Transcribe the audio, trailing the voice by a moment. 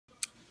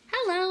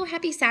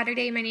happy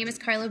Saturday. My name is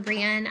Carla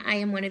Brand. I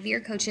am one of your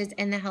coaches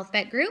in the Health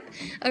Vet group.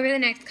 Over the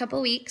next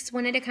couple weeks,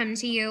 wanted to come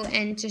to you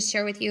and just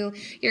share with you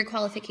your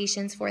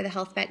qualifications for the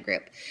Health Vet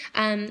group.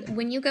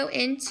 When you go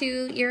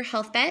into your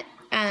Health Vet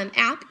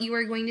app, you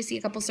are going to see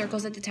a couple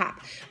circles at the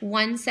top.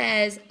 One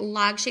says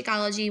log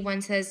Shakeology,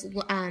 one says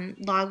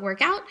log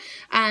workout.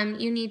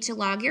 You need to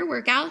log your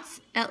workouts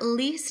at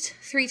least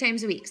 3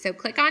 times a week. So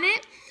click on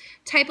it,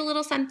 type a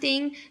little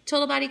something,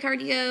 total body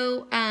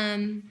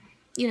cardio,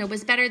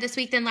 was better this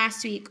week than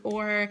last week,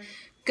 or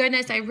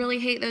goodness, I really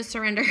hate those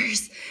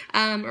surrenders,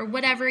 or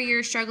whatever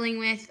you're struggling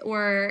with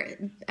or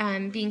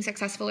being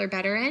successful or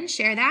better in,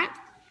 share that.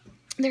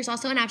 There's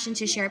also an option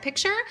to share a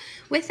picture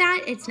with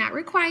that. It's not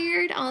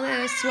required,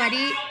 although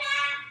sweaty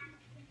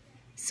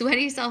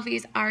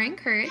selfies are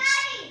encouraged.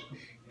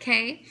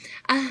 Okay.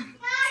 Sorry,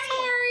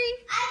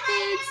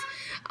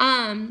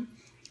 kids.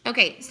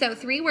 Okay, so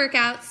 3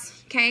 workouts.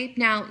 Okay,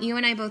 now you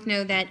and I both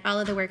know that all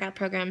of the workout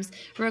programs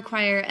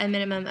require a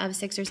minimum of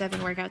 6 or 7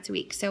 workouts a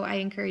week. So I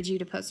encourage you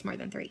to post more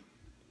than 3.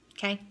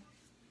 Okay,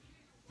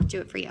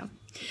 do it for you.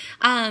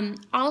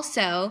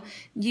 Also,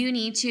 you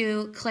need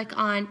to click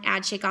on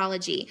Add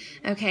Shakeology.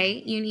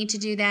 Okay, you need to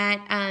do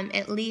that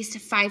at least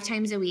 5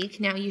 times a week.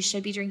 Now you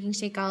should be drinking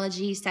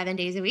Shakeology 7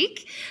 days a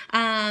week,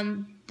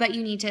 but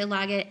you need to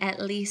log it at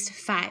least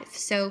 5.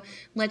 So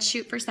let's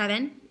shoot for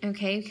 7.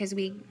 Okay, because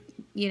we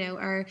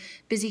are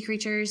busy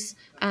creatures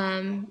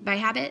by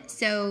habit.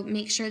 So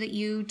make sure that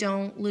you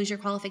don't lose your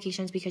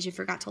qualifications because you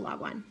forgot to log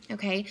one.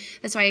 Okay.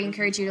 That's why I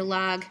encourage you to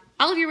log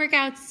all of your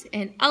workouts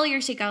and all of your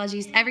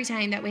Shakeologies every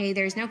time. That way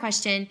there's no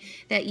question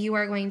that you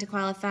are going to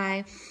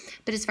qualify.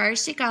 But as far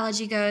as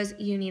Shakeology goes,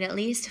 you need at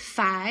least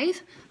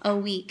 5 a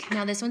week.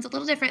 Now this one's a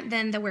little different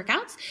than the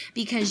workouts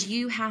because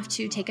you have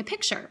to take a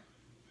picture.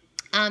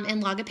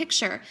 And log a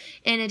picture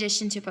in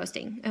addition to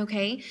posting,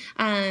 okay?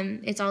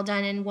 It's all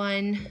done in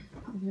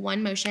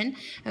one motion,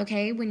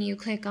 okay? When you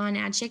click on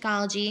Add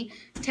Shakeology,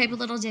 type a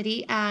little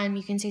ditty.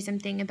 You can say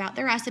something about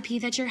the recipe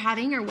that you're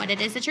having or what it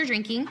is that you're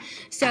drinking.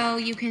 So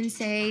you can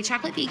say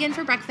chocolate vegan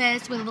for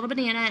breakfast with a little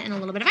banana and a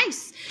little bit of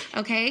ice,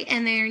 okay?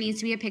 And there needs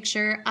to be a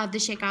picture of the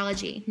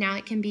Shakeology. Now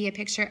it can be a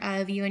picture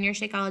of you and your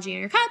Shakeology in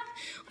your cup,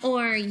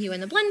 or you in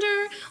the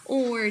blender,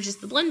 or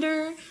just the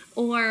blender,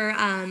 or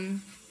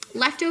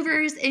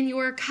leftovers in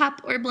your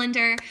cup or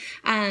blender,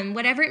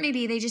 whatever it may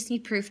be. They just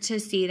need proof to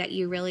see that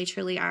you really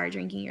truly are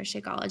drinking your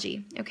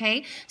Shakeology.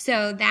 Okay,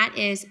 so that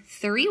is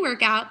 3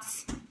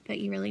 workouts, but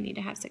you really need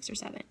to have 6 or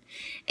 7,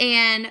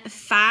 and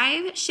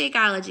 5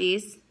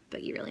 Shakeologies,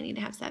 but you really need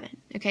to have 7.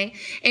 Okay,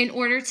 in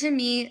order to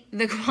meet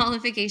the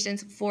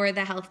qualifications for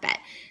the Health Vet.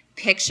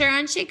 Picture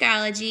on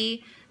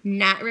Shakeology,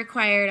 not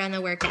required on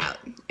the workout,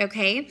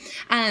 okay?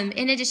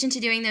 In addition to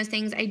doing those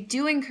things, I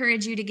do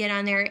encourage you to get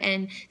on there,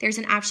 and there's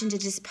an option to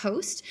just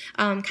post,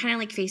 kind of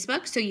like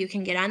Facebook, so you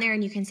can get on there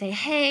and you can say,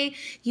 hey,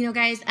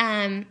 guys,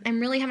 I'm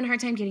really having a hard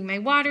time getting my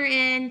water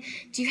in.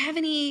 Do you have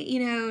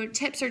any,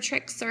 tips or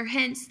tricks or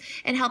hints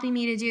in helping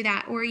me to do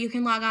that? Or you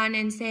can log on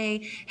and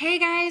say, hey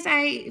guys,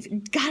 I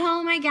got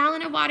all my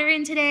gallon of water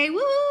in today, woo,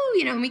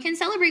 and we can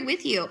celebrate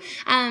with you.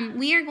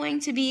 We are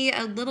going to be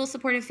a little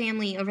supportive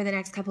family over the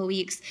next couple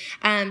weeks.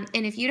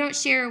 And if you don't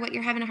share what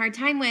you're having a hard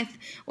time with,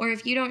 or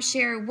if you don't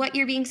share what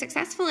you're being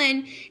successful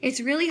in, it's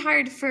really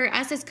hard for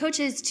us as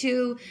coaches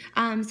to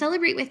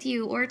celebrate with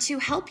you or to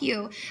help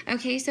you.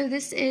 Okay, so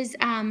this is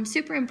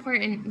super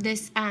important,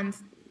 this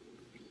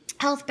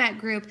Health Vet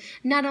group,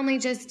 not only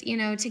just,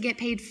 to get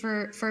paid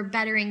for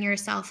bettering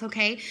yourself,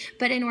 okay?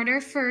 But in order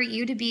for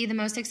you to be the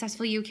most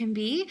successful you can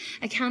be,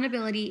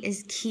 accountability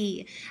is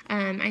key.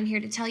 I'm here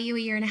to tell you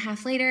 1.5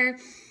 years later,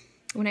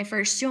 when I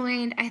first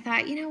joined, I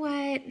thought, you know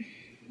what?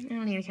 I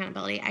don't need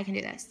accountability. I can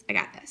do this. I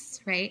got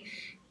this, right?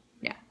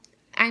 No.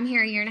 I'm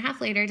here 1.5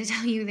 years later to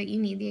tell you that you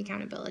need the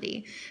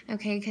accountability,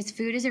 okay? Because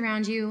food is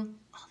around you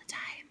all the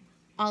time.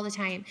 All the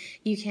time.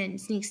 You can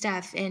sneak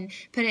stuff and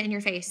put it in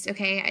your face,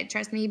 okay?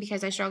 Trust me,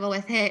 because I struggle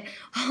with it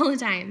all the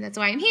time. That's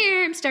why I'm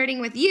here. I'm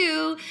starting with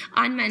you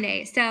on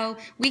Monday. So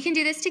we can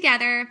do this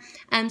together.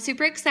 I'm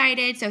super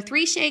excited. So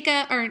 3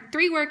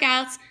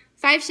 workouts,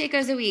 5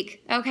 Shakos a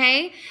week,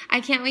 okay?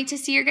 I can't wait to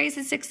see your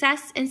guys'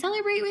 success and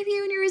celebrate with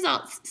you and your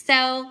results.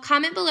 So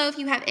comment below if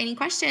you have any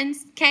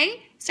questions,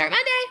 okay? Start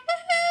Monday,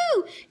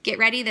 woohoo! Get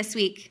ready this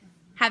week.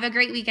 Have a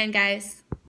great weekend, guys.